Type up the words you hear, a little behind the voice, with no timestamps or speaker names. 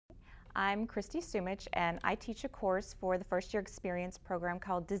I'm Christi Sumich, and I teach a course for the first year experience program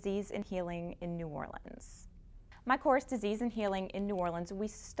called Disease and Healing in New Orleans. My course, Disease and Healing in New Orleans, we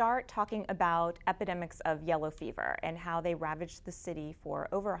start talking about epidemics of yellow fever and how they ravaged the city for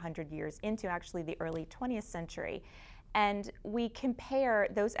over 100 years into actually the early 20th century. And we compare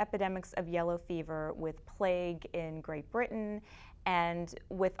those epidemics of yellow fever with plague in Great Britain and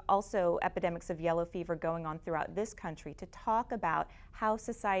with also epidemics of yellow fever going on throughout this country to talk about how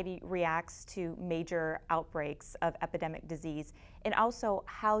society reacts to major outbreaks of epidemic disease and also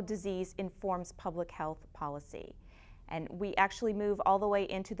how disease informs public health policy. And we actually move all the way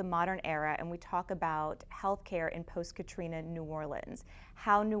into the modern era and we talk about healthcare in post-Katrina New Orleans,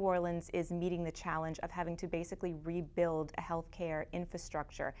 how New Orleans is meeting the challenge of having to basically rebuild a healthcare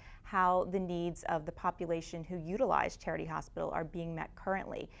infrastructure, how the needs of the population who utilize Charity Hospital are being met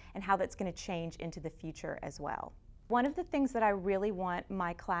currently, and how that's going to change into the future as well. One of the things that I really want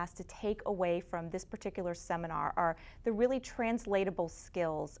my class to take away from this particular seminar are the really translatable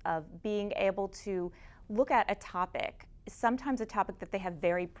skills of being able to look at a topic, sometimes a topic that they have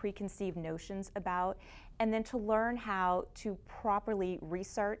very preconceived notions about, and then to learn how to properly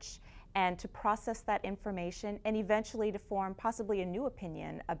research and to process that information and eventually to form possibly a new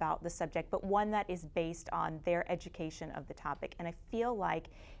opinion about the subject, but one that is based on their education of the topic. And I feel like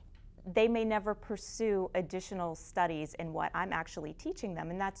they may never pursue additional studies in what I'm actually teaching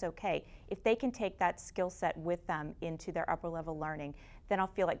them, and that's okay. If they can take that skill set with them into their upper level learning, then I'll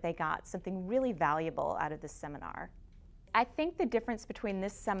feel like they got something really valuable out of this seminar. I think the difference between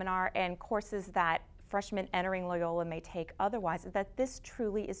this seminar and courses that freshmen entering Loyola may take otherwise is that this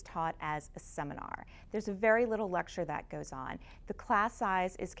truly is taught as a seminar. There's very little lecture that goes on. The class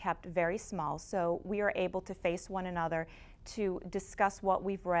size is kept very small, so we are able to face one another to discuss what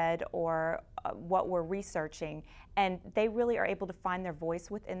we've read or what we're researching, and they really are able to find their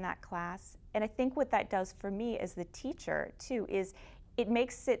voice within that class. And I think what that does for me as the teacher too is it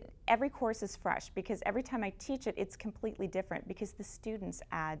makes it, every course is fresh because every time I teach it, it's completely different because the students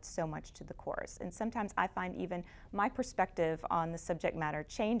add so much to the course. And sometimes I find even my perspective on the subject matter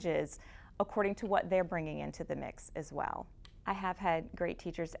changes according to what they're bringing into the mix as well. I have had great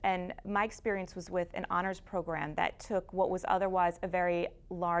teachers, and my experience was with an honors program that took what was otherwise a very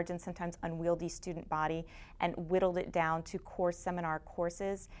large and sometimes unwieldy student body and whittled it down to core seminar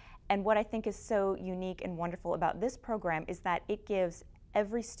courses. And what I think is so unique and wonderful about this program is that it gives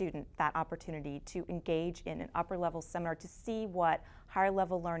every student that opportunity to engage in an upper level seminar to see what higher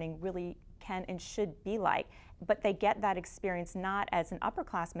level learning really can and should be like. But they get that experience not as an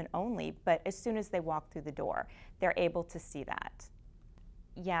upperclassman only, but as soon as they walk through the door, they're able to see that.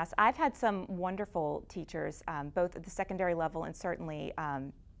 Yes, I've had some wonderful teachers, both at the secondary level and certainly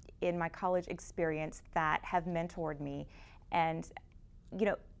in my college experience that have mentored me. And you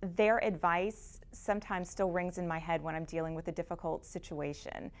know, their advice sometimes still rings in my head when I'm dealing with a difficult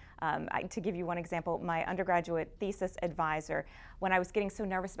situation. To give you one example, my undergraduate thesis advisor, when I was getting so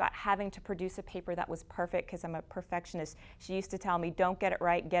nervous about having to produce a paper that was perfect because I'm a perfectionist, she used to tell me, don't get it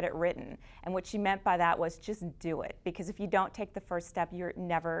right, get it written. And what she meant by that was just do it, because if you don't take the first step, you're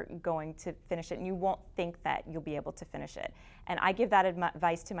never going to finish it, and you won't think that you'll be able to finish it. And I give that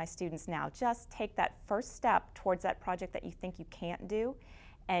advice to my students now. Just take that first step towards that project that you think you can't do,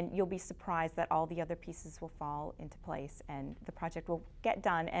 and you'll be surprised that all the other pieces will fall into place and the project will get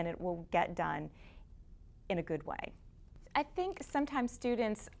done, and it will get done in a good way. I think sometimes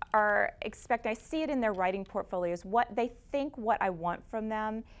students are I see it in their writing portfolios, what they think what I want from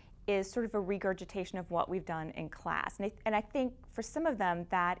them is sort of a regurgitation of what we've done in class. And I think for some of them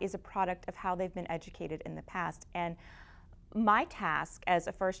that is a product of how they've been educated in the past. And my task as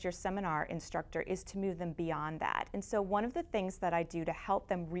a first-year seminar instructor is to move them beyond that. And so one of the things that I do to help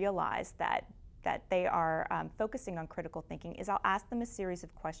them realize that they are focusing on critical thinking is I'll ask them a series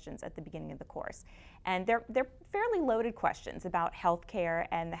of questions at the beginning of the course. And they're fairly loaded questions about healthcare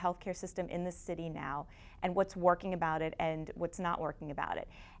and the healthcare system in the city now and what's working about it and what's not working about it.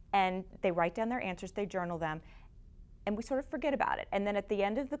 And they write down their answers, they journal them, and we sort of forget about it. And then at the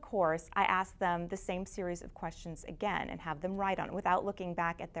end of the course, I ask them the same series of questions again and have them write on it without looking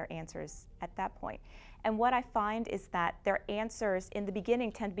back at their answers at that point. And what I find is that their answers in the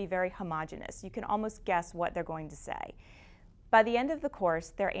beginning tend to be very homogeneous. You can almost guess what they're going to say. By the end of the course,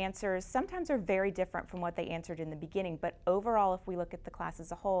 their answers sometimes are very different from what they answered in the beginning, but overall, if we look at the class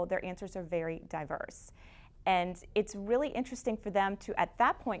as a whole, their answers are very diverse. And it's really interesting for them to, at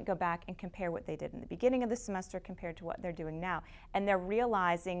that point, go back and compare what they did in the beginning of the semester compared to what they're doing now. And they're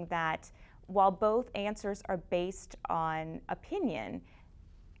realizing that while both answers are based on opinion,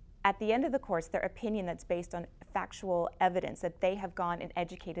 at the end of the course, their opinion that's based on factual evidence that they have gone and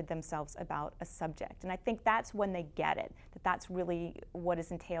educated themselves about a subject. And I think that's when they get it, that that's really what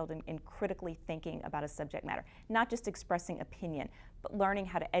is entailed in critically thinking about a subject matter. Not just expressing opinion, but learning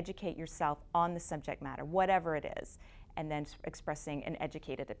how to educate yourself on the subject matter, whatever it is, and then expressing an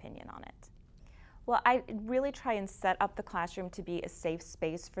educated opinion on it. Well, I really try and set up the classroom to be a safe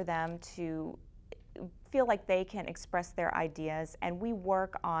space for them to feel like they can express their ideas, and we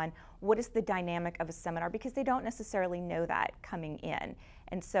work on what is the dynamic of a seminar because they don't necessarily know that coming in.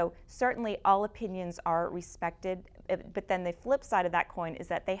 And so certainly all opinions are respected, but then the flip side of that coin is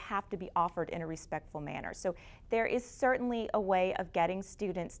that they have to be offered in a respectful manner. So there is certainly a way of getting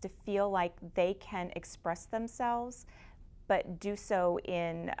students to feel like they can express themselves, but do so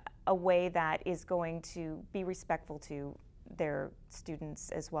in a way that is going to be respectful to their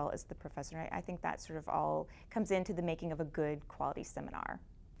students as well as the professor. I think that sort of all comes into the making of a good quality seminar.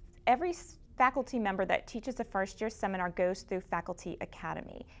 Every faculty member that teaches a first year seminar goes through Faculty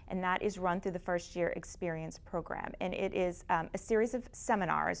Academy, and that is run through the first year experience program. And it is a series of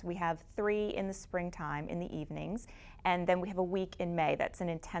seminars. We have 3 in the springtime in the evenings, and then we have a week in May that's an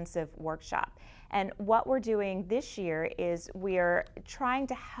intensive workshop. And what we're doing this year is we're trying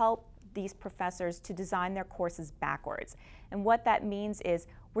to help these professors to design their courses backwards. And what that means is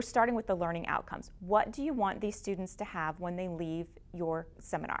we're starting with the learning outcomes. What do you want these students to have when they leave your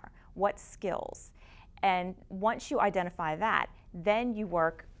seminar? What skills? And once you identify that, then you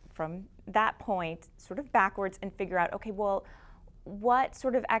work from that point sort of backwards and figure out, okay, well, what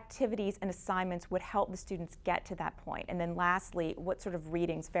sort of activities and assignments would help the students get to that point? And then lastly, what sort of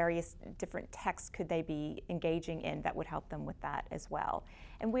readings, various different texts could they be engaging in that would help them with that as well?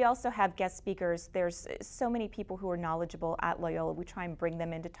 And we also have guest speakers. There's so many people who are knowledgeable at Loyola. We try and bring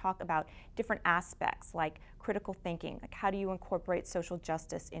them in to talk about different aspects like critical thinking, like how do you incorporate social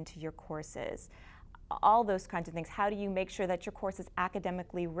justice into your courses? All those kinds of things. How do you make sure that your course is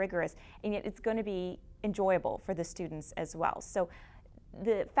academically rigorous and yet it's going to be enjoyable for the students as well? So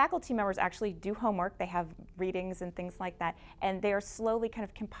the faculty members actually do homework. They have readings and things like that, and they're slowly kind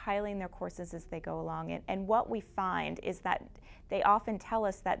of compiling their courses as they go along. And what we find is that they often tell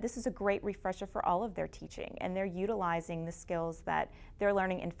us that this is a great refresher for all of their teaching, and they're utilizing the skills that they're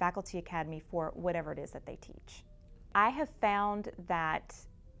learning in Faculty Academy for whatever it is that they teach. I have found that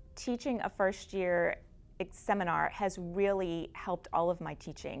teaching a first year seminar has really helped all of my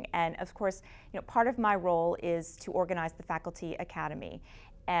teaching. And of course, part of my role is to organize the Faculty Academy.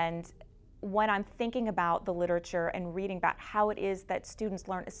 And when I'm thinking about the literature and reading about how it is that students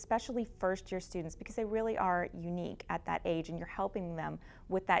learn, especially first year students, because they really are unique at that age and you're helping them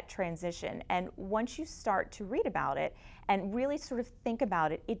with that transition. And once you start to read about it and really sort of think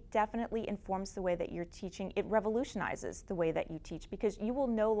about it, it definitely informs the way that you're teaching. It revolutionizes the way that you teach because you will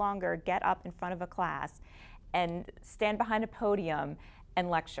no longer get up in front of a class and stand behind a podium and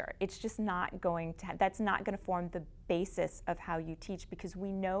lecture. It's just not going to, that's not going to form the basis of how you teach because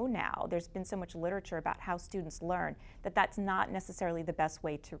we know now, there's been so much literature about how students learn, that that's not necessarily the best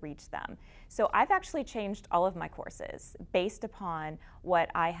way to reach them. So I've actually changed all of my courses based upon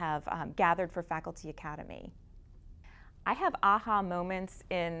what I have gathered for Faculty Academy. I have aha moments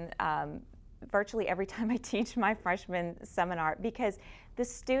in virtually every time I teach my freshman seminar because the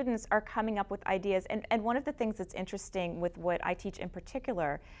students are coming up with ideas. And one of the things that's interesting with what I teach in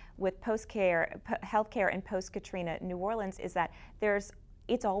particular with post-care, healthcare and post-Katrina New Orleans is that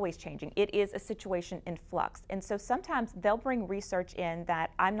it's always changing. It is a situation in flux. And so sometimes they'll bring research in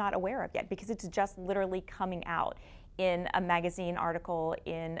that I'm not aware of yet because it's just literally coming out in a magazine article,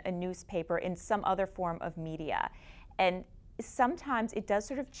 in a newspaper, in some other form of media. And sometimes it does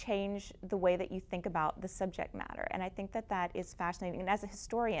sort of change the way that you think about the subject matter. And I think that that is fascinating. And as a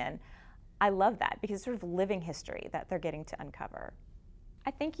historian, I love that because it's sort of living history that they're getting to uncover.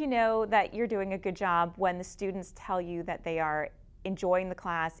 I think you know that you're doing a good job when the students tell you that they are enjoying the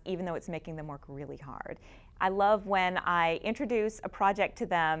class even though it's making them work really hard. I love when I introduce a project to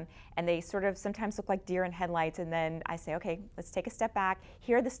them and they sort of sometimes look like deer in headlights, and then I say, okay, let's take a step back.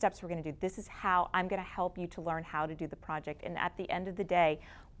 Here are the steps we're going to do. This is how I'm going to help you to learn how to do the project. And at the end of the day,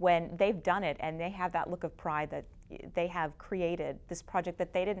 when they've done it and they have that look of pride that they have created this project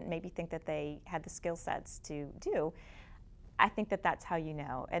that they didn't maybe think that they had the skill sets to do, I think that that's how you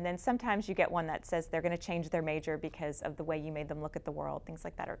know. And then sometimes you get one that says they're going to change their major because of the way you made them look at the world. Things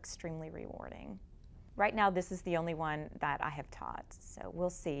like that are extremely rewarding. Right now, this is the only one that I have taught, so we'll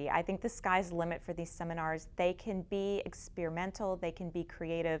see. I think the sky's the limit for these seminars. They can be experimental, they can be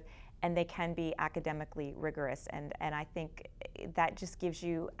creative, and they can be academically rigorous. And I think that just gives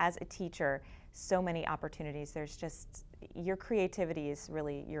you, as a teacher, so many opportunities. There's just your creativity is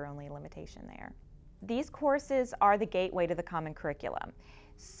really your only limitation there. These courses are the gateway to the Common Curriculum.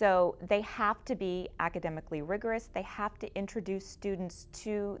 So they have to be academically rigorous. They have to introduce students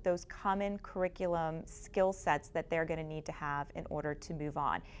to those common curriculum skill sets that they're going to need to have in order to move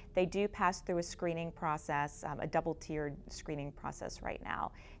on. They do pass through a screening process, a double-tiered screening process right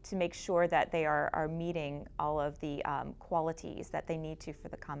now, to make sure that they are meeting all of the qualities that they need to for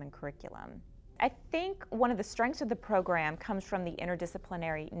the common curriculum. I think one of the strengths of the program comes from the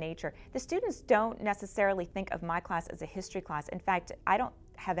interdisciplinary nature. The students don't necessarily think of my class as a history class. In fact, I don't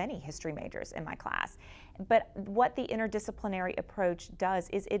have any history majors in my class. But what the interdisciplinary approach does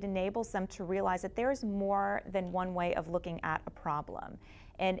is it enables them to realize that there is more than one way of looking at a problem.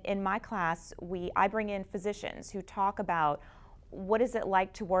 And in my class, I bring in physicians who talk about what is it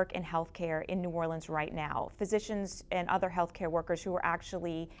like to work in healthcare in New Orleans right now. Physicians and other healthcare workers who are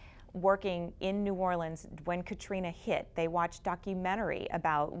actually working in New Orleans when Katrina hit. They watched documentary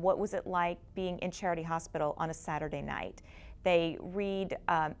about what was it like being in Charity Hospital on a Saturday night. They read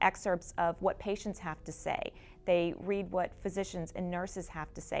excerpts of what patients have to say. They read what physicians and nurses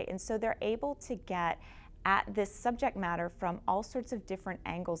have to say. And so they're able to get at this subject matter from all sorts of different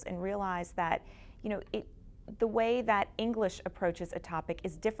angles and realize that, the way that English approaches a topic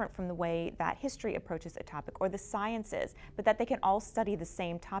is different from the way that history approaches a topic, or the sciences, but that they can all study the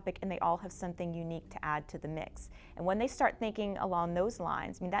same topic and they all have something unique to add to the mix. And when they start thinking along those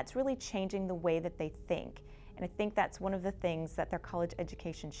lines, that's really changing the way that they think. And I think that's one of the things that their college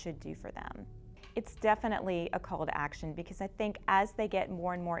education should do for them. It's definitely a call to action, because I think as they get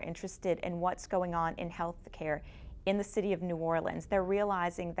more and more interested in what's going on in healthcare in the city of New Orleans, they're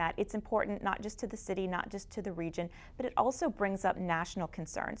realizing that it's important not just to the city, not just to the region, but it also brings up national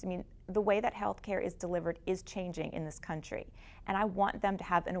concerns. The way that healthcare is delivered is changing in this country, and I want them to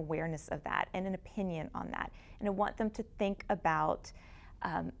have an awareness of that and an opinion on that. And I want them to think about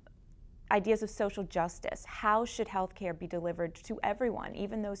ideas of social justice. How should healthcare be delivered to everyone,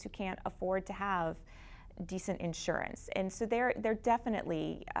 even those who can't afford to have decent insurance? And so they're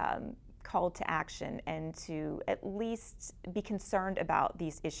definitely called to action and to at least be concerned about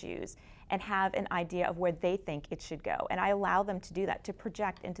these issues and have an idea of where they think it should go. And I allow them to do that, to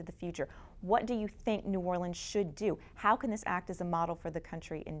project into the future. What do you think New Orleans should do? How can this act as a model for the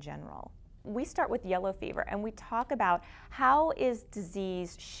country in general? We start with yellow fever, and we talk about how is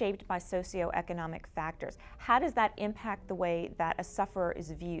disease shaped by socioeconomic factors. How does that impact the way that a sufferer is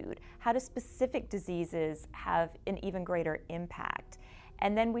viewed? How do specific diseases have an even greater impact?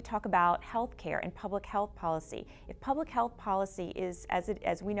 And then we talk about healthcare and public health policy. If public health policy is,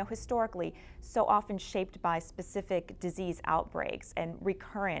 as we know historically, so often shaped by specific disease outbreaks and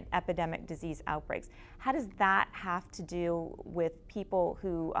recurrent epidemic disease outbreaks, how does that have to do with people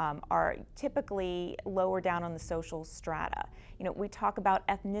who are typically lower down on the social strata? We talk about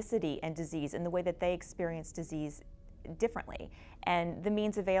ethnicity and disease and the way that they experience disease differently, and the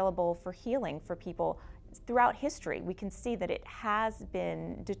means available for healing for people. Throughout history, we can see that it has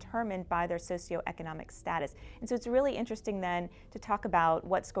been determined by their socioeconomic status. And so it's really interesting then to talk about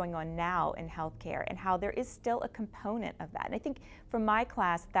what's going on now in healthcare and how there is still a component of that. And I think for my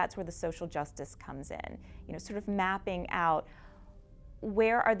class, that's where the social justice comes in, sort of mapping out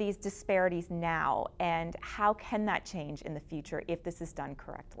where are these disparities now and how can that change in the future if this is done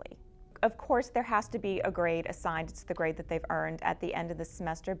correctly. Of course, there has to be a grade assigned. It's the grade that they've earned at the end of the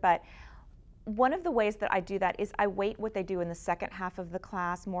semester, but one of the ways that I do that is I weight what they do in the second half of the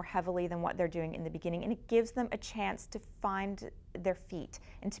class more heavily than what they're doing in the beginning, and it gives them a chance to find their feet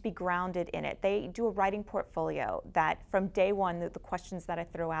and to be grounded in it. They do a writing portfolio that from day one, the questions that I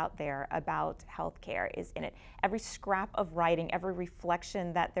throw out there about healthcare is in it. Every scrap of writing, every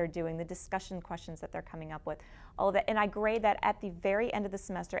reflection that they're doing, the discussion questions that they're coming up with, all of that, and I grade that at the very end of the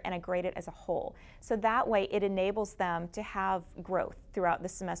semester, and I grade it as a whole. So that way it enables them to have growth throughout the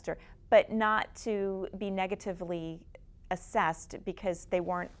semester, but not to be negatively assessed because they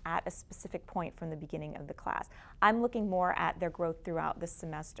weren't at a specific point from the beginning of the class. I'm looking more at their growth throughout the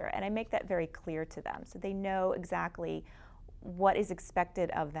semester, and I make that very clear to them so they know exactly what is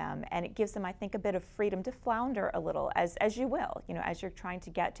expected of them, and it gives them, I think, a bit of freedom to flounder a little, as you will, as you're trying to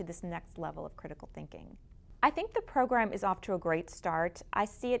get to this next level of critical thinking. I think the program is off to a great start. I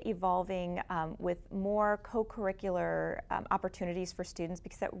see it evolving with more co-curricular opportunities for students,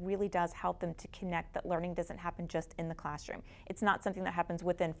 because that really does help them to connect that learning doesn't happen just in the classroom. It's not something that happens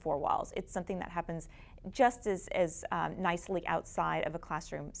within four walls. It's something that happens just as nicely outside of a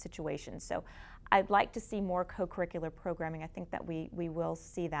classroom situation. So I'd like to see more co-curricular programming. I think that we will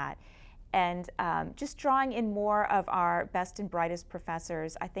see that. And just drawing in more of our best and brightest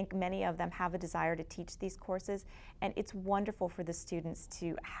professors. I think many of them have a desire to teach these courses, and it's wonderful for the students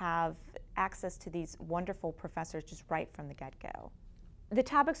to have access to these wonderful professors just right from the get-go. The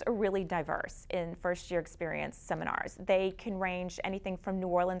topics are really diverse in first-year experience seminars. They can range anything from New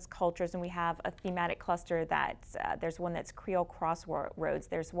Orleans cultures, and we have a thematic cluster that there's one that's Creole crossroads.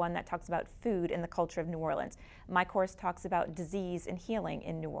 There's one that talks about food and the culture of New Orleans. My course talks about disease and healing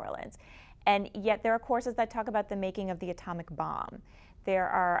in New Orleans. And yet there are courses that talk about the making of the atomic bomb. There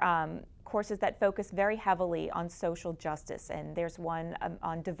are courses that focus very heavily on social justice, and there's one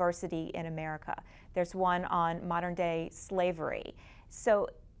on diversity in America. There's one on modern-day slavery. So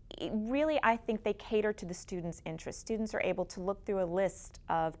really, I think they cater to the students' interests. Students are able to look through a list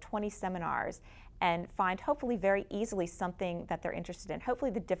of 20 seminars and find, hopefully very easily, something that they're interested in.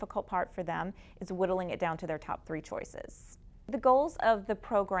 Hopefully the difficult part for them is whittling it down to their top 3 choices. The goals of the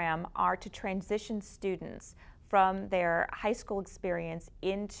program are to transition students from their high school experience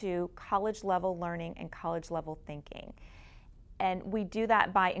into college-level learning and college-level thinking. And we do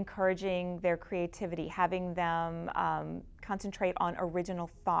that by encouraging their creativity, having them concentrate on original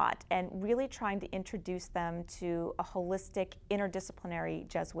thought, and really trying to introduce them to a holistic, interdisciplinary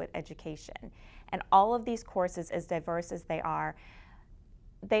Jesuit education. And all of these courses, as diverse as they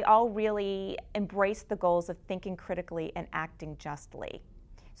all really embrace the goals of thinking critically and acting justly.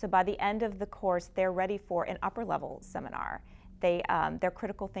 So by the end of the course, they're ready for an upper-level seminar. Their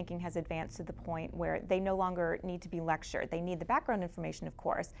critical thinking has advanced to the point where they no longer need to be lectured. They need the background information, of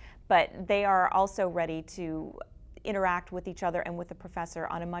course, but they are also ready to interact with each other and with the professor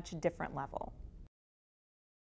on a much different level.